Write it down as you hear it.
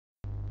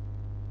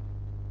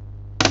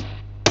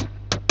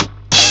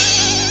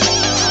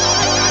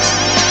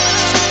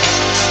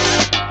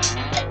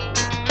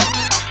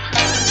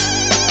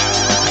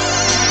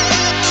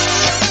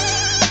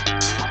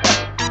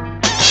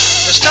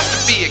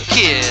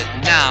it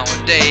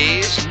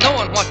nowadays,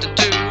 knowing what to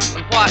do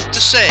and what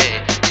to say.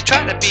 You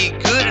try to be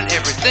good in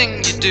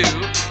everything you do,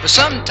 but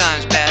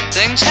sometimes bad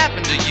things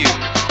happen to you.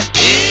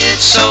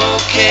 It's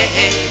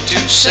okay to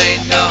say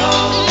no.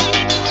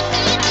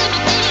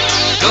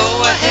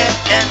 Go ahead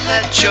and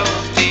let your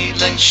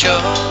feelings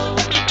show.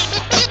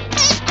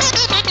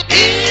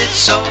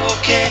 It's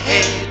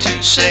okay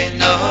to say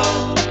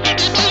no.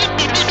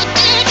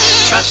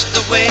 Trust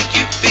the way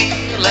you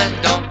feel and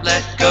don't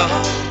let go.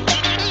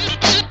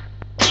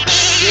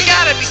 You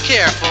gotta be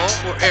careful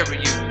wherever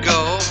you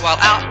go, while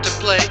out to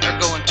play or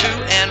going to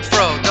and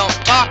fro. Don't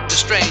talk to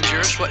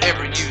strangers,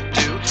 whatever you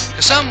do,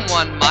 'cause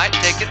someone might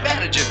take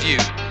advantage of you.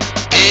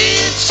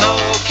 It's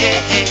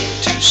okay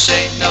to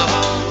say no.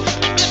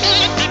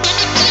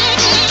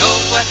 Go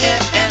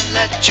ahead and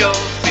let your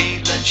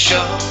feelings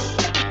show.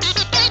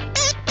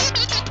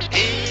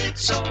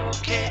 It's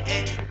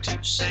okay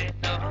to say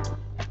no.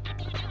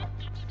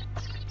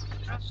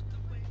 Trust the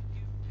way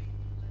you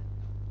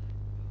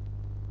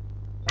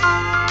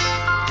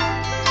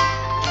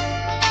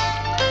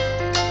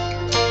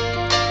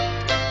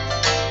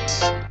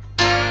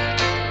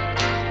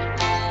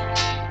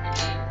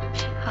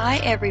Hi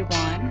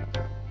everyone,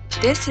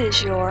 this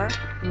is your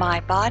My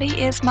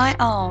Body Is My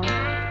Own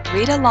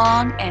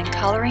read-along and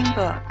coloring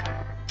book.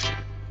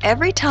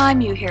 Every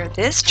time you hear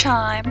this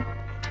chime,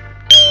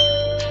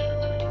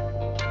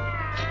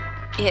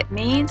 it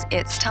means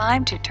it's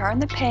time to turn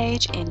the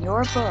page in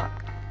your book.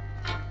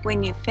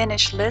 When you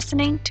finish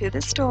listening to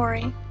the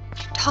story,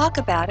 talk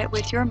about it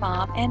with your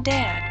mom and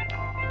dad.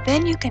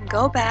 Then you can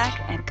go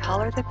back and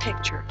color the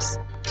pictures.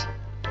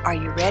 Are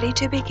you ready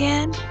to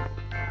begin?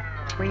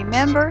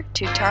 Remember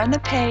to turn the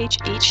page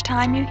each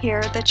time you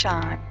hear the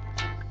chime.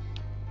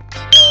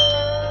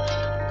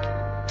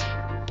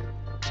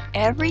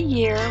 Every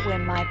year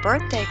when my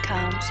birthday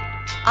comes,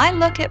 I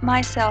look at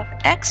myself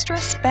extra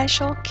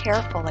special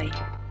carefully.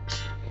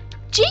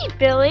 Gee,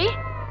 Billy,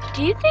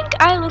 do you think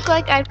I look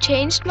like I've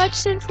changed much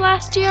since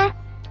last year?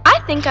 I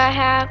think I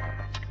have.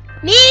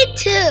 Me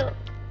too.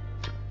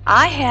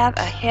 I have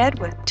a head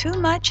with too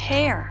much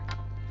hair.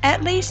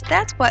 At least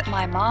that's what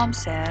my mom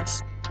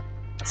says.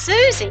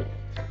 Susie,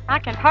 I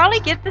can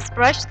hardly get this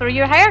brush through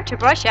your hair to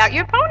brush out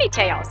your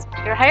ponytails.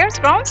 Your hair's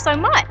grown so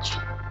much.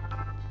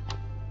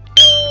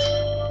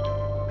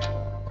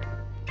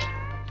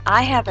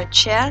 I have a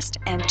chest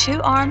and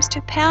 2 arms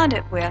to pound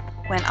it with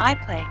when I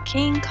play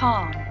King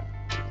Kong.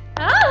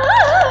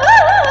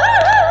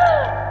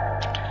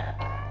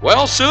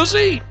 Well,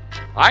 Susie,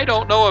 I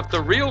don't know if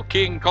the real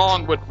King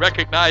Kong would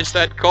recognize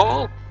that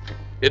call.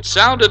 It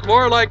sounded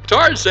more like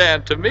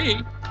Tarzan to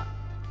me.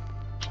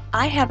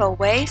 I have a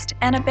waist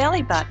and a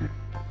belly button.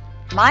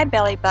 My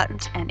belly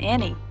button's an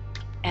innie,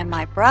 and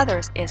my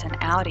brother's is an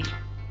outie.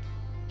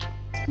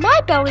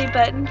 My belly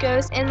button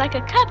goes in like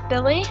a cup,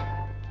 Billy.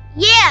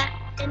 Yeah,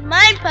 and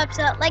mine pops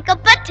out like a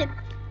button.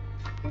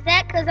 Is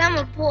that 'cause I'm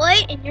a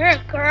boy and you're a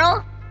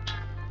girl?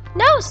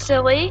 No,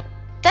 silly.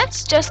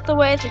 That's just the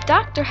way the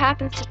doctor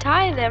happens to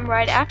tie them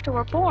right after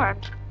we're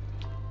born.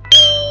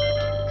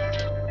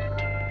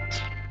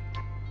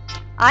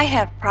 I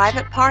have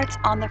private parts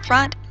on the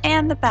front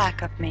and the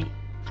back of me.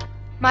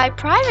 My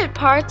private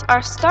parts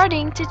are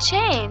starting to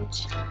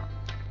change.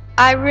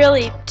 I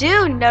really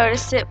do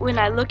notice it when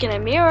I look in a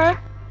mirror.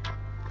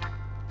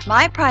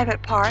 My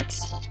private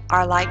parts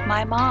are like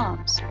my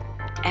mom's,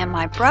 and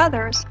my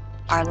brother's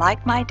are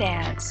like my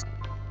dad's.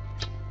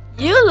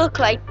 You look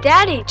like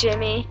Daddy,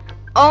 Jimmy,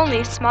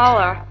 only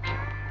smaller.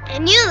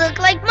 And you look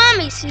like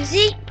Mommy,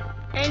 Susie.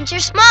 And you're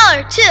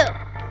smaller, too.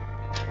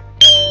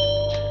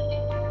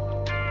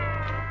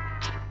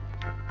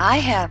 I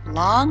have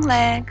long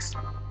legs,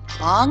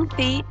 long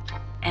feet,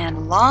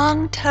 and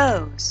long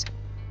toes.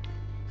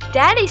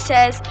 Daddy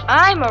says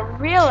I'm a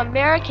real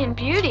American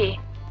beauty,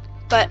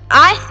 but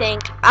I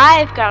think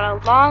I've got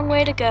a long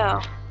way to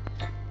go.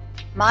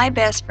 My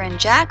best friend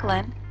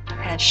Jacqueline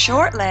has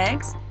short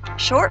legs,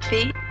 short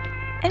feet,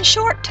 and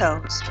short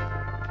toes.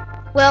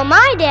 Well,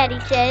 my daddy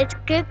says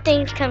good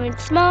things come in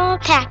small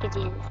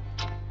packages.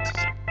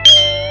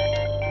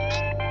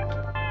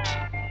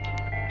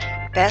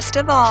 Best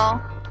of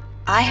all,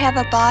 I have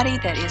a body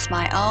that is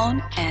my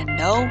own and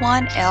no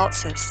one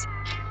else's.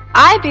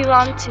 I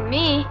belong to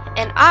me,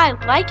 and I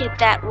like it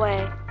that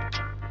way.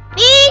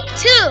 Me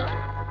too.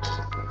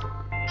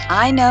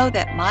 I know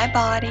that my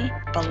body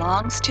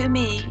belongs to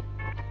me,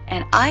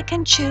 and I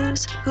can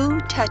choose who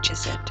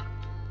touches it.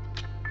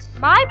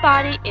 My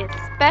body is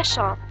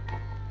special.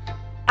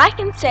 I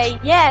can say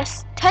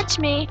yes, touch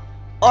me,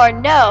 or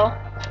no,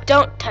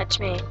 don't touch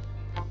me.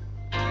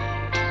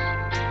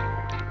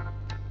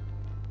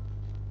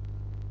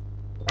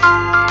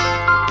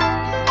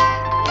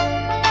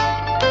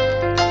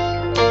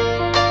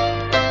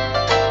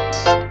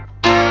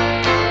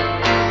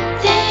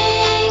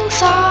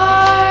 Things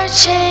are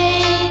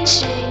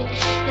changing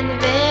in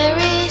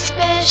very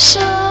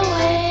special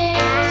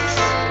ways.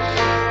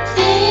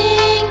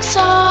 Things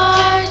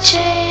are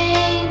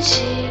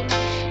changing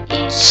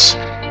each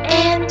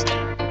and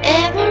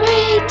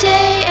every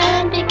day.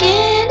 I'm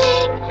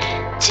beginning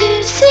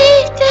to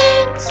see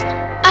things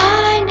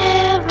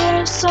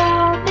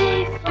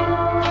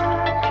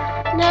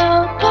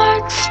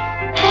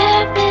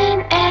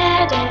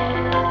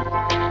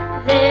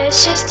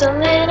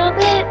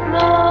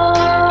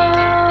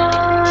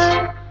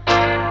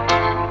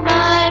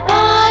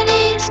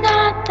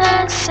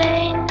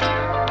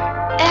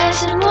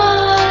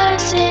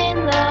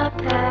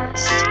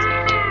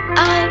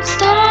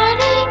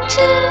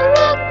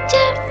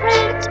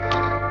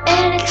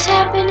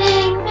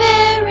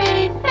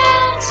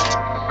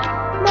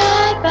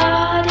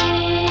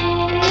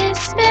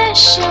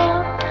special,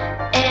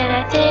 and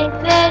I think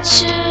that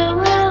you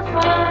will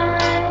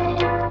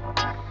find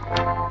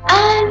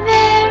I'm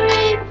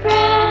very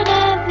proud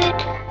of it,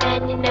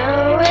 and you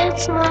know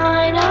it's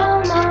mine,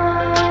 oh mine.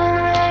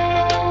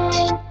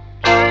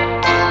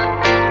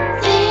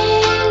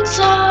 Things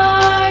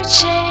are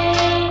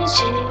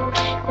changing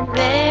in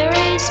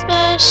very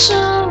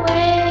special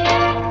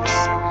ways.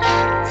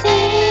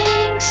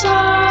 Things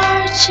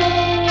are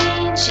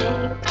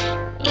changing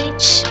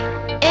each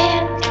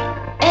and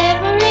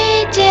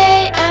every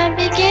day. I'm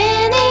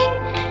beginning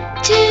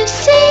to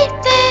see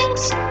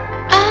things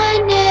I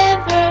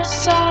never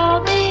saw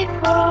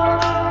before.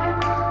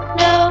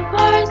 No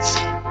parts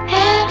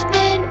have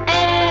been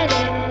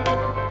added,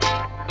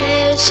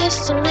 there's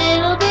just a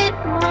little bit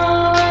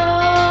more.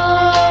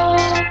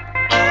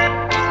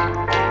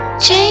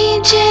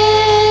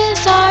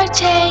 Changes are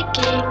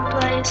taking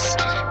place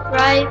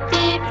right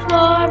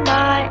before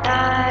my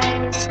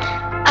eyes.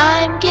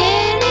 I'm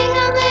getting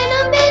a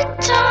little bit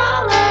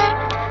taller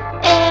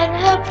and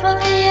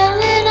hopefully a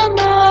little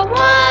more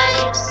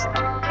wise.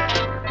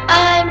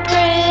 I'm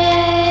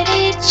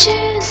pretty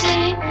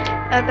choosy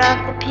about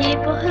the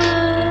people who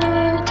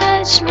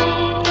touch me.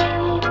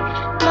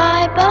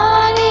 My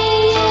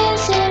body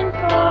is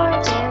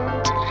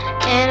important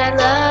and I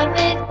love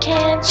it,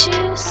 can't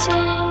you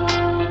see?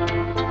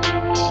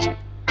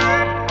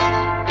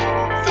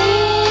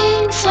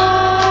 Things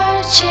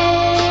are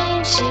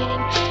changing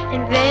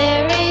in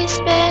very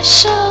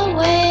special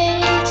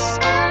ways.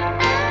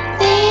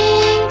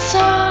 Things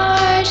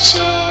are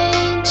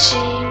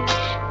changing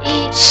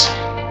each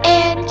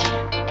and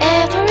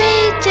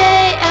every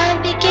day. I'm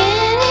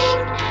beginning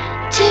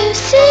to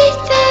see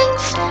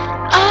things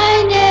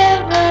I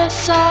never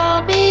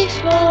saw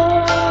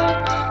before.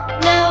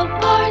 No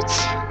parts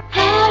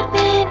have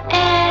been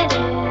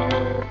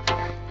added,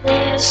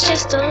 there's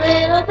just a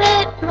little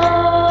bit more.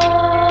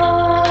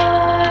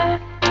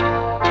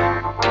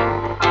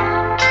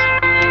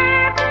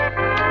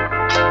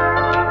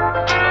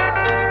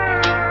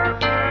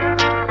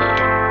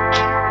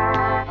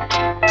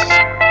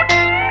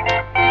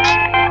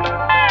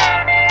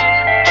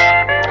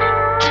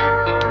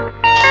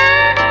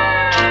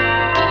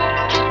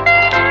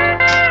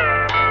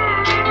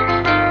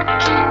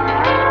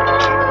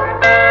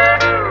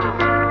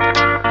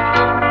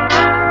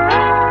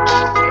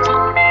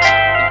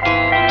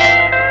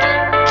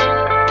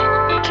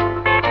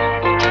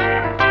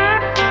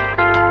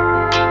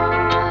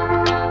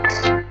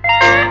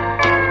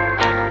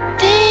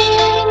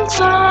 Things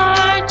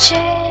are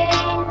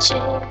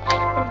changing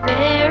in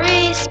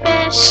very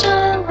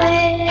special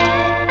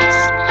ways.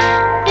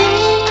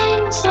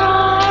 Things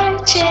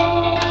are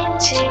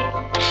changing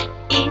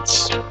each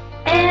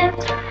and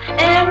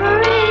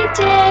every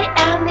day.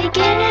 I'm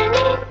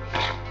beginning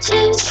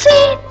to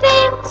see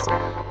things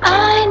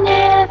I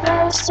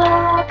never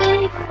saw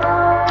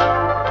before.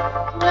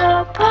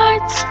 No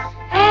parts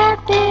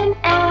have been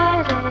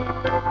added,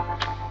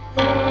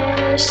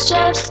 there's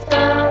just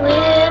a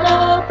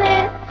little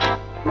bit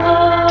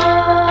more.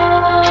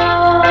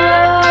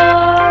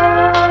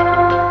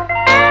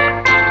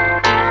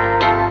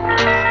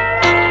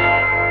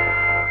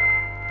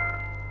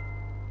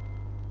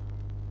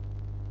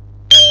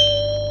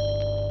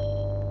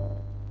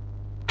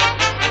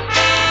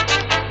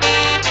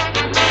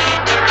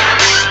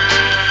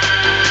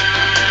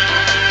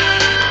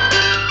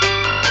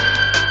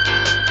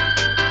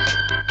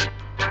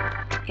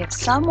 If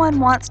someone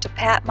wants to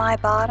pat my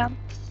bottom,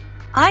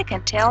 I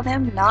can tell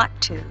them not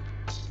to.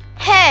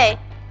 Hey,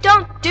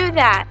 don't do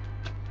that.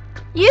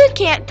 You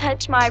can't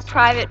touch my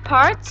private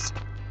parts.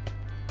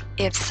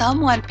 If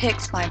someone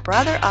picks my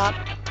brother up,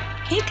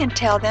 he can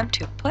tell them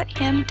to put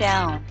him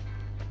down.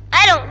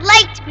 I don't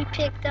like to be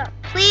picked up.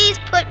 Please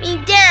put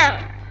me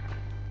down.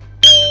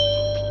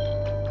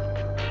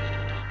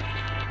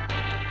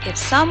 If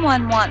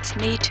someone wants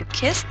me to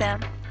kiss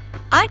them,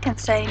 I can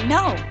say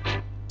no,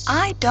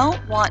 I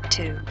don't want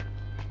to.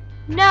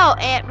 No,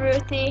 Aunt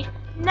Ruthie,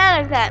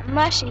 none of that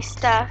mushy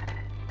stuff.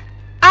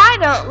 I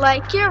don't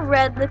like your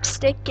red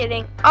lipstick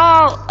getting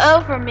all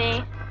over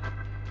me.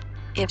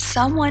 If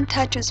someone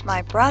touches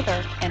my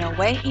brother in a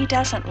way he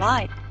doesn't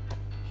like,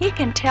 he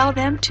can tell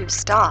them to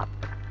stop.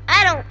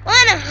 I don't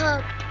want a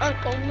hug,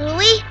 Uncle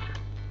Louie.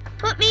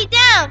 Put me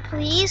down,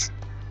 please.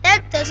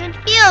 That doesn't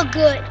feel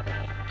good.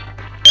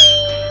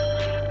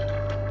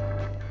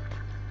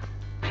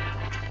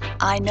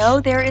 I know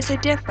there is a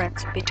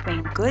difference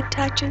between good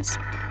touches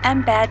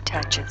and bad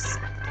touches.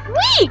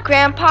 Whee,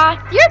 Grandpa,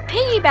 your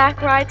piggyback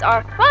rides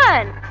are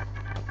fun.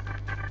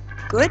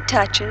 Good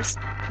touches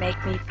make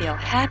me feel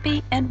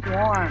happy and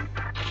warm.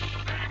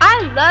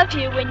 I love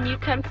you when you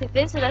come to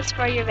visit us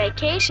for your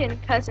vacation,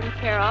 Cousin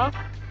Carol.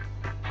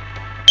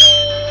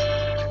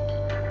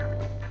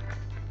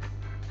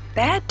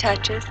 Bad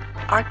touches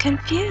are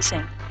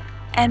confusing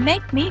and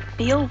make me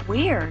feel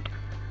weird.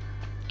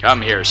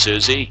 Come here,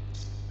 Susie.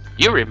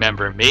 You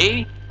remember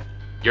me?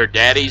 Your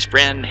daddy's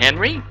friend,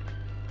 Henry?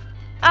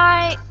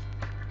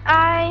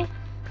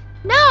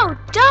 No,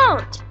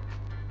 don't.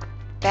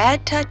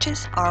 Bad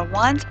touches are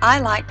ones I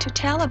like to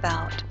tell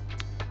about.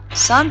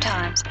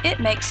 Sometimes it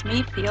makes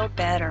me feel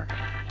better.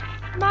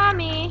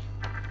 Mommy,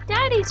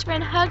 Daddy's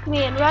friend hugged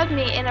me and rubbed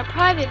me in a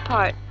private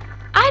part.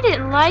 I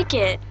didn't like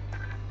it.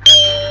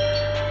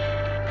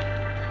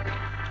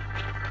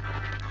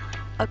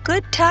 A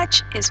good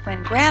touch is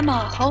when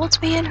Grandma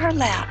holds me in her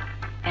lap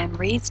and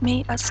reads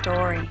me a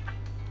story.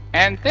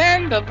 And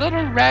then the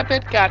little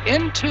rabbit got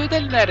into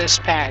the lettuce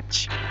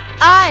patch.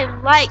 I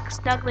like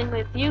snuggling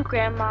with you,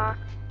 Grandma.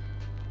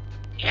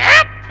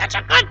 Yep, that's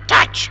a good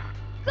touch.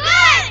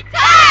 Good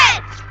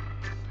touch!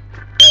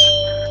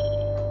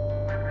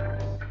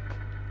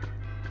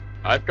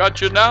 I've got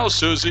you now,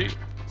 Susie.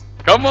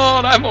 Come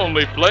on, I'm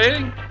only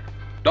playing.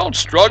 Don't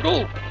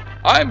struggle.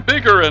 I'm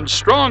bigger and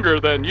stronger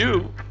than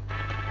you.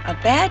 A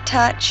bad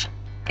touch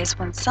is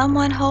when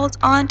someone holds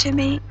on to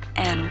me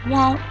and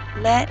won't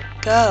let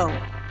go.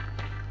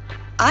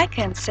 I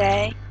can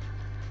say,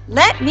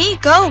 "Let me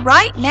go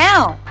right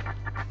now."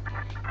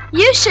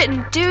 You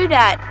shouldn't do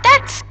that.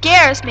 That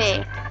scares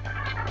me.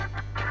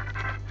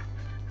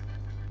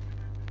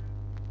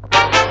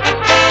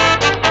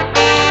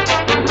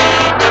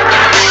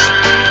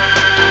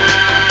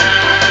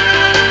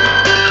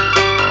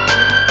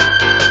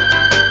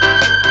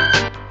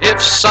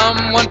 If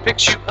someone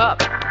picks you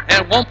up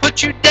and won't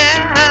put you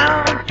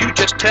down, you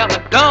just tell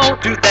them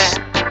don't do that.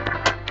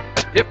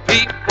 If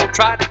people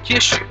try to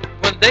kiss you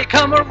when they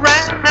come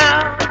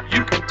around,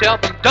 you can tell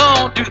them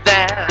don't do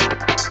that.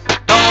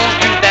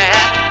 Don't do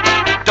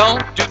that.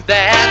 Don't do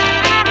that.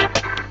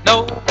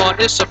 No one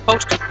is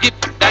supposed to give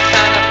you that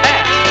kind of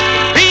pat.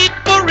 If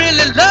people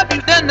really love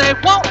you, then they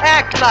won't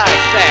act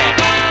like that.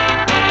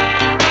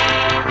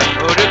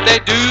 But if they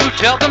do,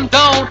 tell them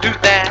don't do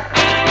that.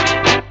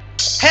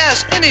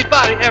 Has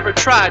anybody ever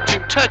tried to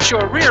touch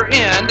your rear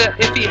end?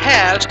 If he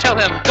has, tell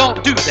him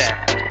don't do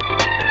that.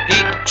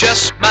 He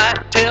just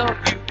might tell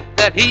you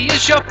that he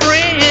is your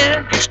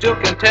friend. You still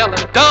can tell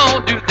him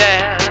don't do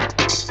that.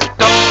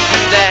 Don't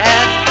do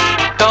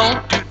that.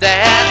 Don't do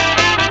that.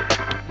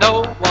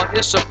 No one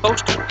is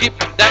supposed to give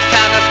you that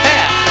kind of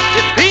pat.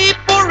 If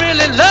people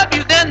really love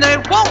you, then they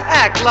won't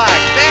act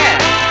like that.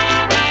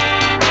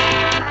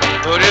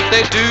 But if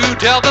they do,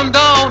 tell them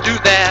don't do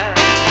that.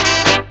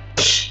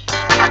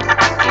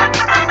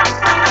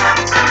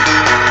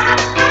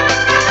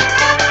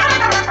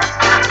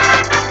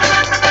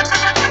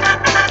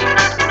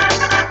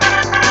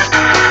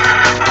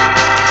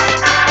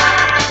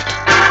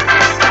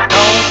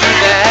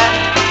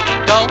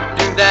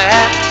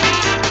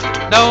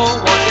 No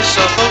one is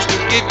supposed to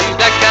give you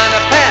that kind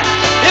of pat.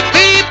 If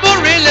people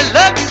really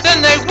love you, then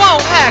they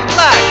won't act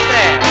like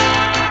that.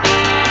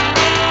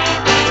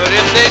 But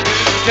if they do,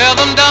 tell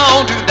them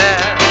don't do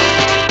that.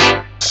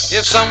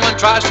 If someone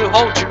tries to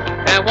hold you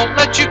and won't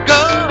let you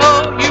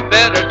go, you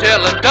better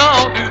tell them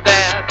don't do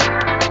that.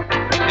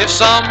 If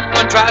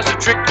someone tries to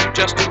trick you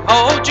just to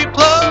hold you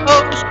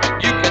close,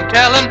 you can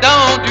tell them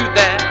don't do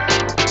that.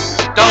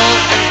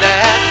 Don't do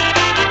that.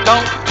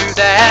 Don't do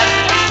that.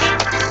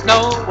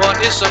 No one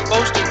is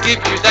supposed to give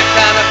you that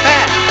kind of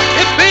pat.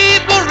 If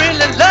people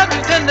really love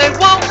you, then they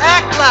won't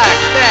act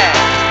like that.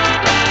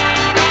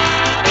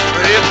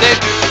 But if they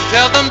do,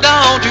 tell them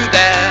don't do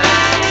that.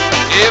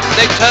 If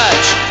they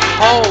touch,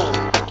 hold,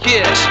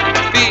 kiss,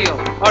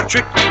 feel, or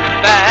trick you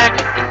back,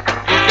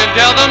 you can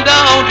tell them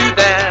don't do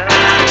that.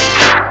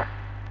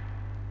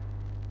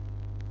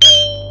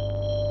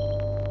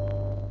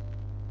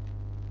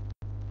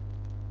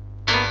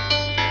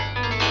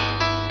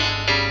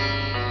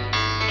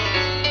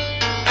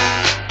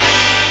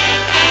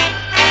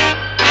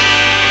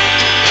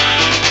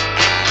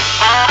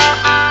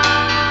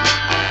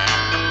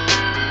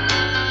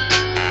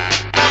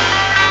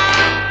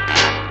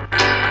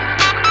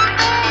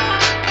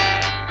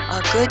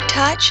 A good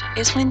touch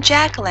is when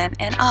Jacqueline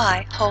and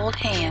I hold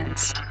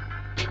hands.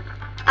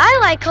 I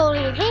like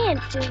holding your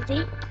hand,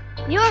 Susie.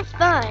 You're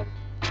fun.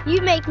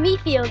 You make me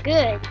feel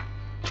good.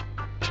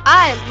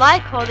 I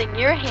like holding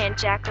your hand,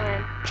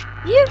 Jacqueline.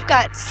 You've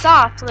got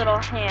soft little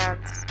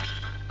hands.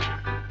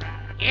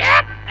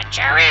 Yep, it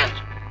sure is.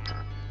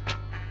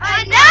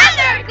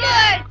 Another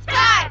good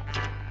touch!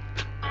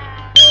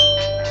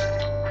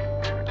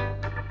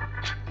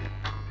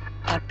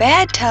 A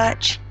bad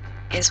touch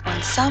is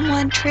when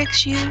someone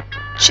tricks you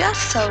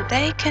just so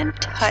they can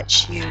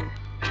touch you.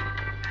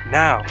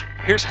 Now,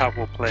 here's how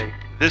we'll play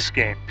this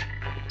game.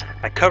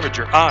 I covered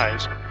your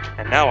eyes,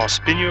 and now I'll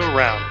spin you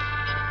around.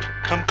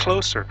 Come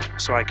closer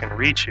so I can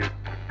reach you.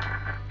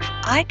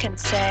 I can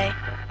say,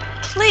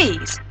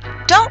 "Please,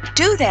 don't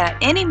do that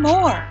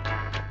anymore."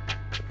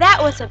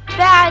 That was a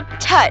bad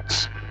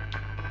touch.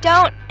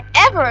 Don't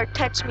ever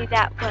touch me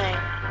that way.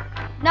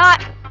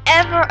 Not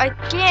ever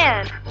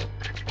again.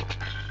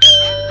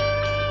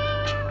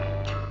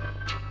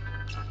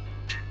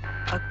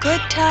 A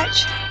good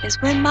touch is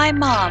when my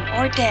mom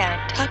or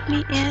dad tuck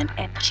me in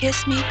and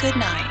kiss me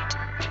goodnight.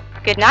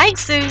 Good night,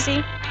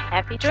 Susie.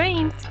 Happy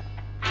dreams.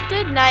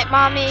 Good night,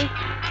 Mommy.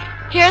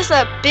 Here's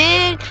a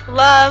big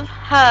love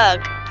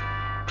hug.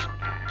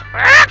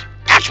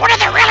 That's one of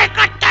the really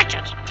good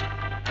touches.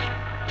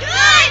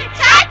 Good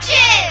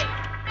touches!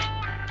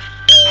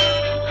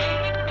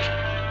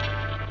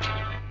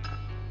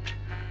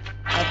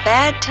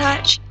 bad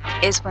touch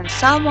is when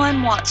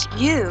someone wants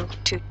you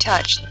to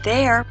touch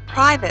their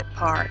private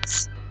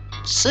parts.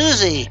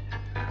 Susie,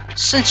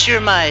 since you're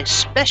my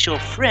special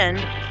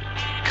friend,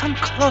 come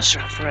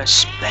closer for a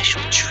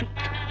special treat.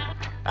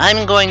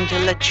 I'm going to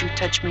let you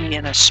touch me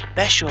in a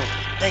special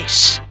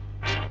place.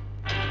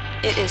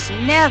 It is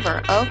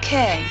never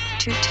okay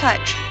to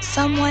touch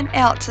someone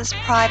else's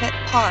private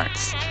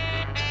parts.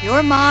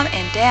 Your mom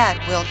and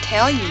dad will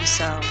tell you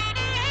so.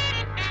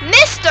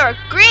 Mr.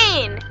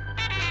 Green!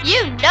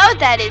 You know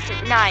that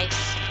isn't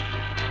nice.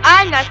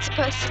 I'm not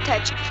supposed to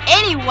touch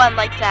anyone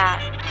like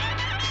that.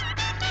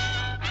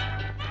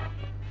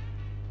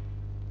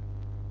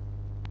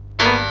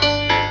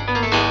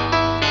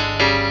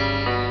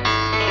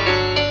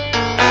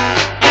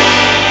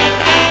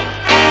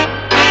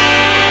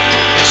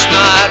 It's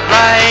not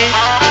right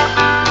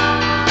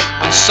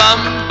when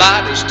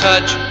somebody's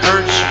touch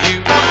hurts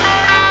you.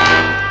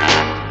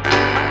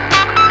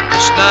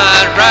 It's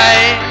not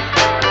right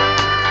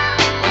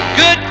when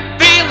good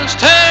feelings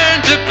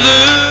turn to blue.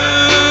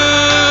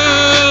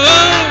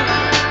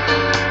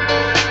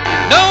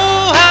 You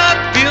know how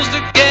it feels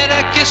to get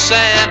a kiss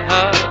and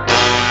hug.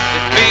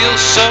 It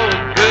feels so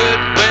good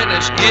when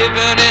it's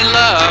given in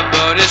love,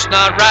 but it's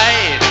not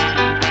right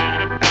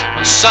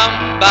when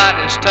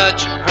somebody's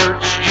touch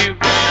hurts you.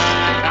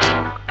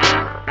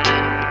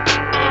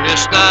 But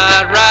it's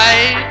not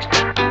right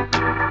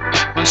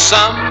when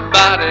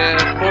somebody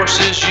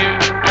forces you.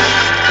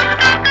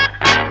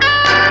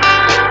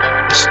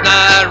 It's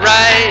not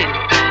right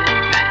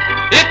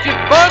if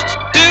you're forced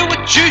to do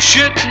what you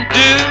shouldn't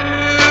do.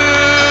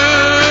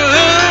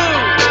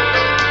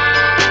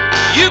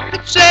 You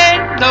could say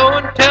no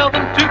and tell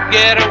them to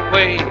get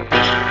away,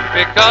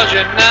 because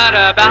you're not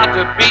about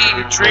to be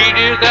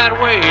treated that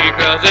way.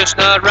 Cause it's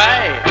not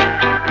right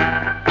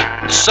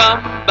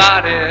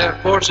somebody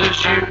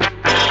forces you.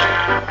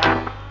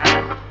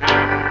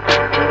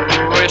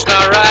 Oh, it's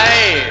not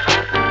right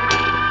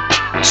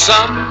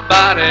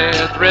somebody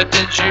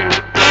threatens you.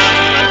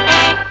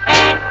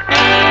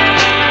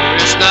 Oh,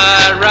 it's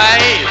not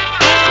right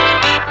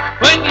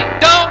when you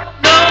don't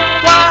know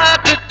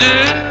what to do.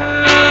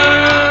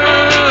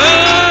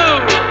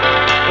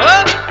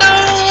 But no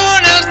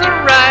one has the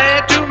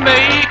right to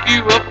make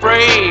you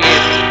afraid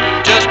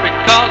just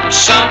because of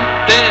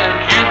something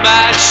you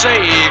might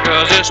say.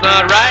 Cause it's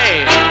not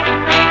right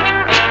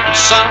when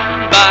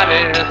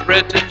somebody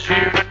threatens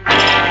you.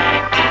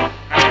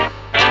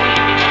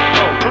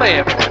 Oh, play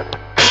it, boy.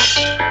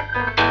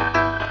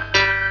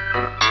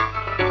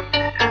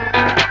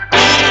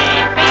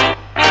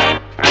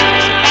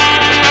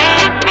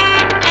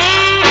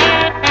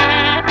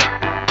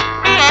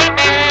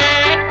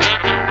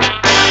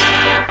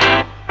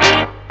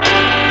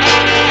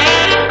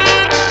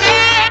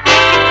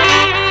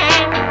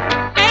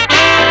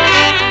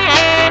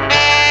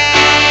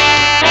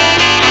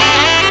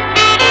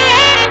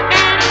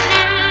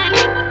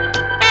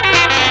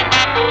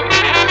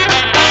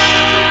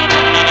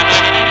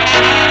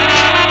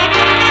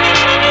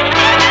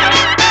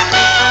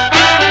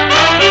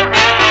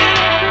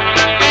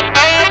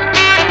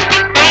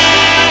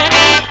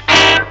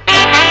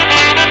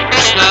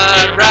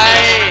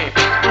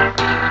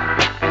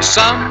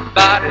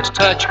 Somebody's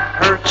touch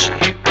hurts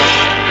you.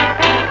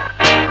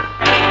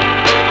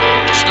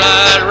 It's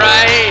not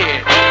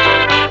right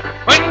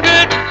when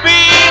good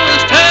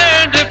feelings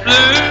turn to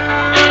blue.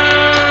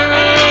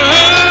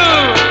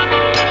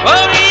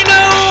 Well, you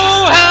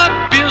know how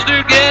it feels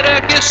to get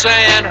a kiss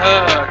and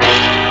hug.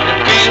 It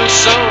feels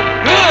so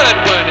good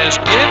when it's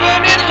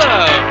given in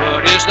love,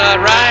 but it's not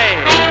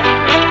right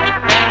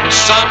when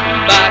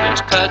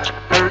somebody's touch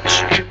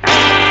hurts you.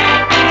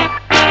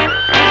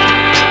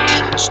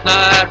 It's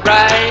not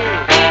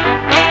right.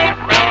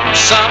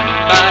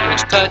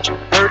 Somebody's touch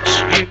hurts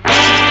you.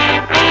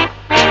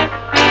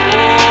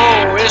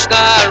 Oh, it's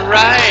not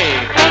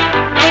right.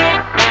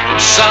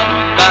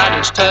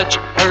 Somebody's touch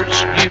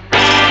hurts you.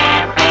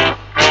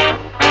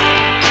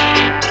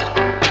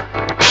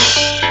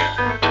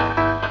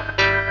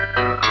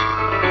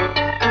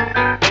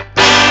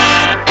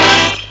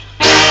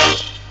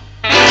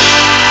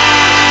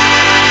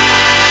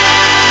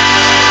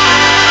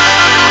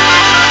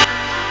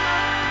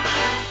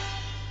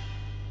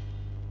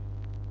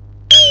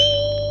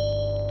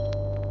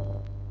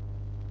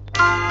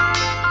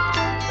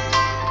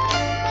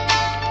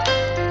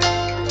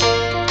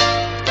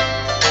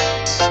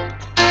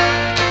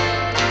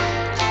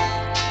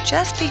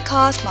 Just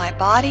because my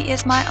body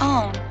is my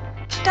own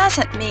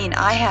doesn't mean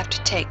I have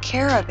to take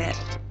care of it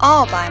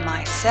all by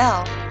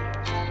myself.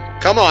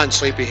 Come on,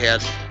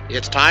 sleepyhead.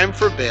 It's time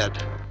for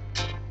bed.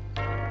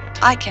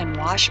 I can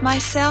wash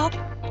myself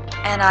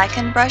and I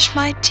can brush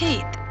my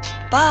teeth,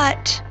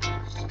 but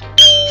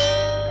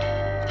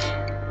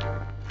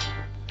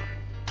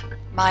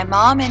my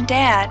mom and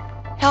dad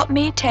help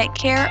me take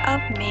care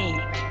of me.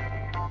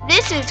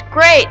 This is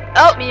great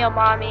oatmeal,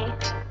 Mommy.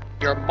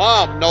 Your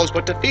mom knows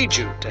what to feed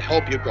you to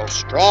help you grow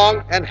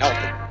strong and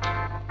healthy.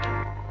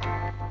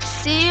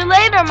 See you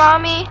later,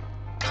 Mommy.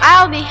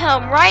 I'll be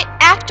home right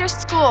after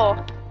school.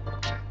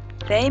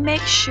 They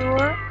make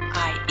sure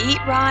I eat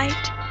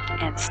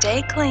right and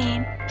stay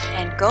clean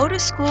and go to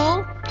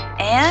school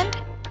and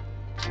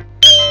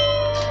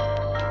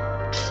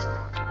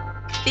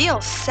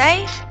feel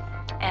safe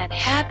and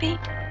happy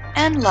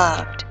and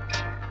loved.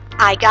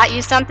 I got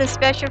you something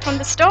special from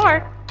the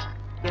store.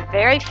 Your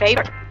very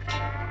favorite.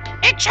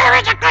 It sure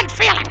is a good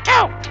feeling,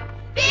 too.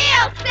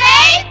 Feel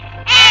safe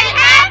and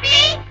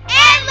happy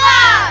and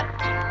loved.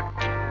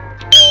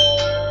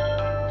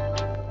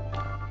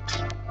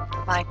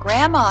 My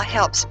grandma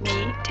helps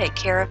me take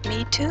care of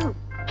me too.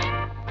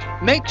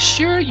 Make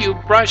sure you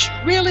brush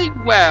really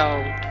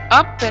well,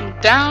 up and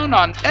down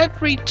on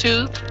every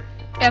tooth,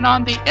 and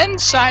on the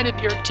inside of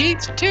your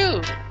teeth,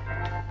 too.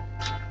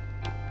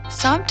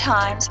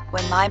 Sometimes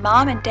when my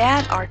mom and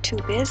dad are too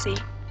busy,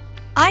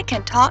 I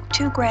can talk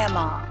to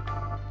Grandma.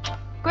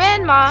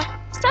 Grandma,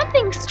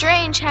 something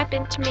strange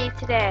happened to me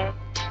today.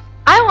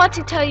 I want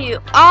to tell you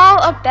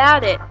all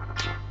about it.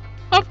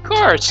 Of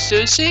course,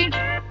 Susie.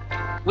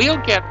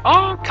 We'll get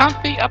all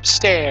comfy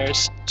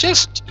upstairs,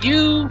 just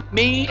you,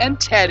 me, and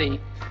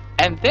Teddy,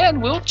 and then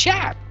we'll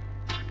chat.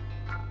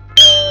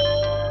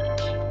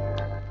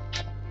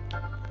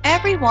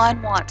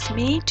 Everyone wants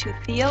me to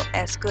feel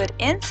as good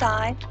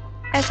inside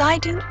as I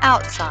do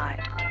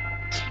outside.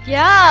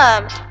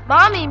 Yum!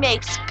 Mommy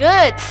makes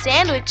good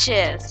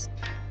sandwiches.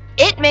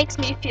 It makes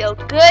me feel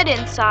good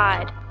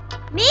inside.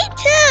 Me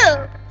too!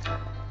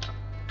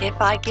 If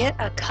I get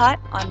a cut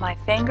on my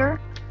finger,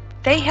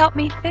 they help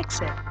me fix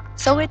it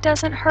so it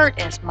doesn't hurt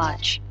as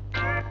much.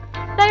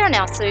 There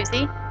now,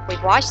 Susie. We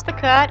washed the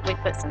cut, we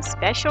put some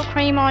special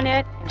cream on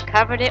it, and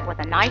covered it with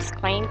a nice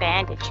clean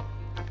bandage.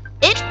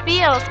 It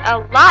feels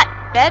a lot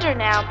better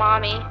now,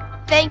 Mommy.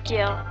 Thank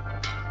you.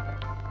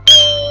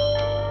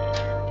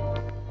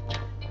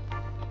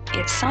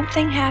 If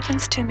something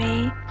happens to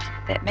me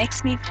that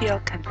makes me feel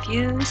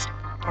confused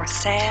or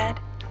sad,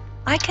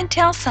 I can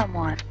tell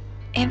someone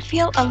and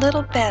feel a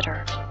little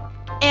better.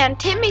 And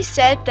Timmy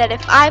said that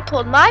if I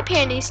pulled my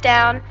panties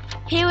down,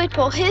 he would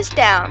pull his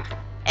down.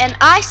 And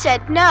I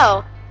said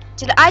no.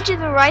 Did I do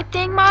the right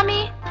thing,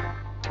 Mommy?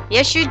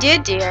 Yes, you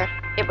did, dear.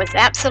 It was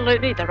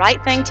absolutely the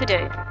right thing to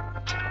do.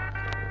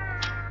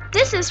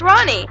 This is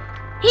Ronnie.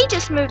 He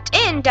just moved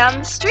in down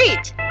the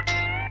street.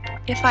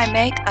 If I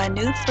make a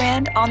new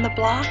friend on the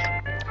block,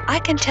 I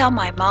can tell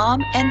my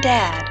mom and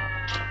dad.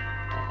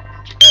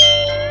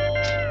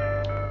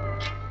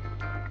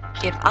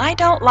 If I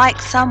don't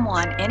like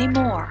someone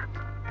anymore,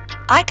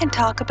 I can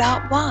talk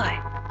about why.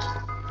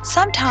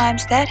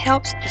 Sometimes that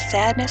helps the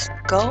sadness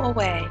go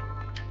away.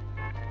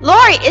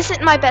 Lori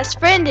isn't my best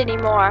friend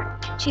anymore.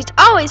 She's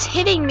always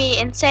hitting me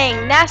and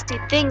saying nasty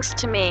things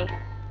to me.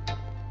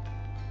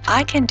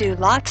 I can do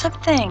lots of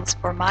things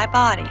for my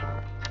body,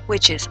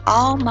 which is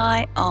all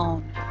my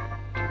own.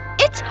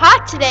 It's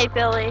hot today,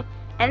 Billy,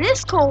 and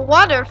this cool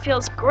water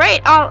feels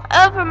great all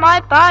over my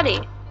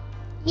body.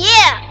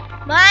 Yeah,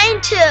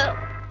 mine too.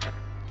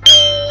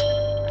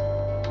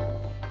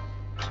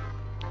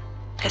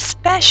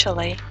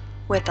 Especially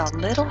with a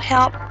little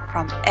help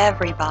from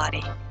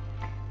everybody.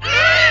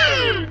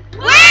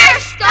 We're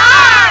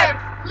starved!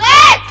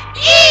 Let's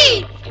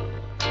eat!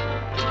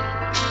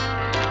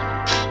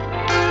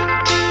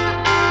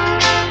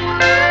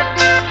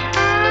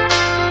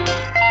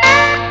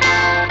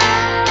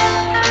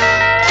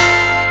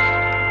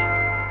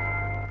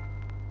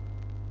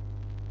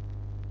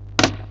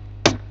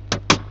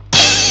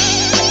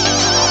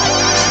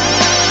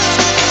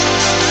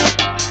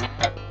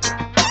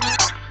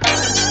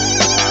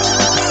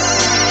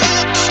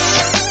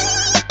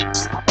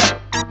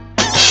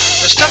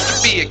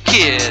 Be a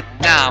kid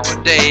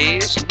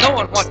nowadays,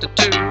 knowing what to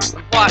do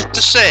and what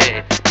to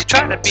say. You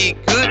try to be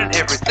good in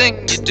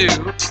everything you do,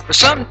 but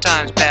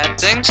sometimes bad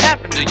things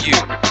happen to you.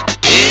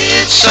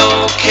 It's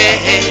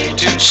okay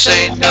to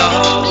say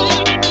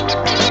no.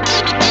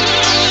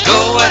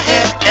 Go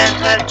ahead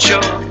and let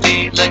your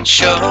feelings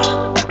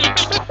show.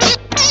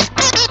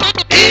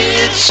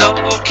 It's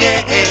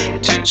okay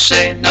to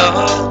say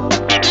no.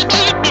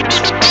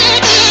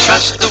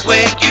 Trust the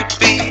way you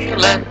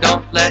feel and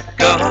don't let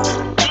go.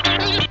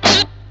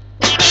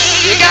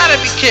 You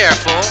gotta be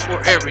careful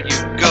wherever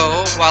you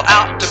go, while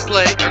out to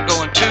play or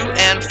going to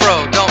and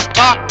fro. Don't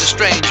talk to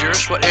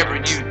strangers, whatever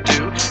you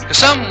do, 'cause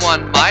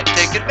someone might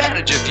take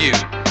advantage of you.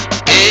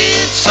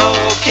 It's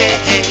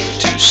okay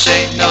to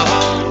say no.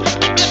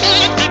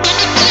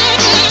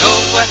 Go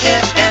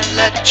ahead and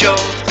let your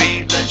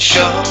feelings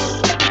show.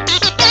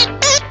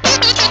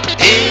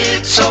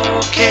 It's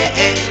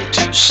okay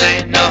to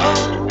say no.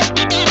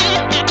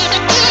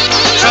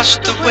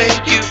 Trust the way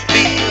you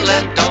feel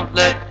and don't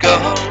let go.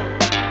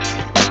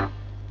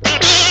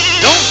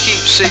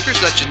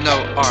 Secrets that you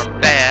know are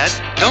bad.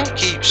 Don't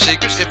keep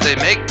secrets if they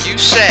make you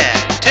sad.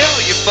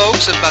 Tell your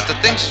folks about the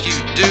things you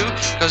do,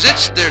 'cause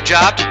it's their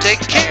job to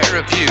take care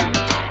of you.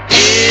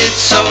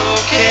 It's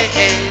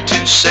okay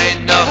to say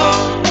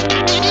no.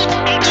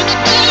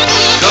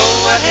 Go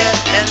ahead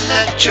and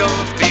let your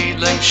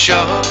feelings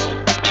show.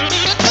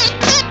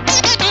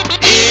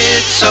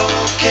 It's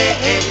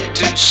okay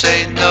to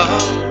say no.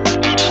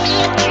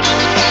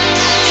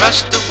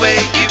 Trust way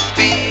you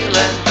feel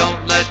and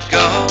don't let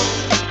go.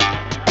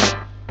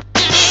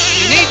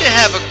 You need to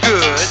have a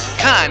good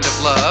kind of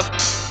love.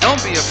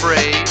 Don't be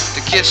afraid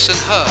to kiss and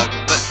hug,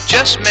 but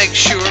just make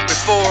sure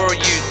before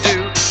you do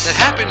that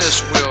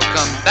happiness will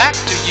come back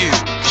to you.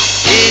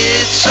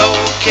 It's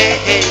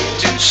okay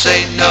to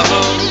say no.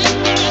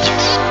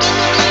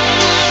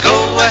 Go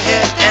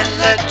ahead and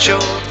let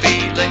your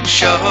feelings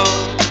show.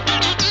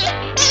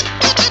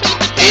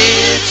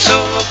 It's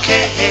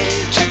okay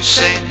to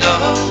say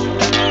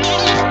no.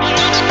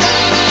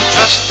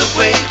 Trust the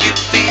way you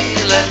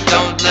feel and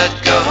don't let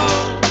go.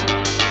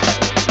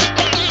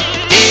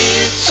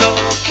 It's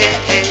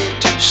okay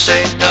to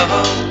say no.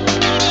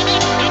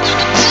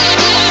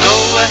 Go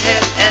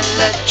ahead and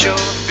let your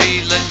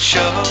feelings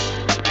show.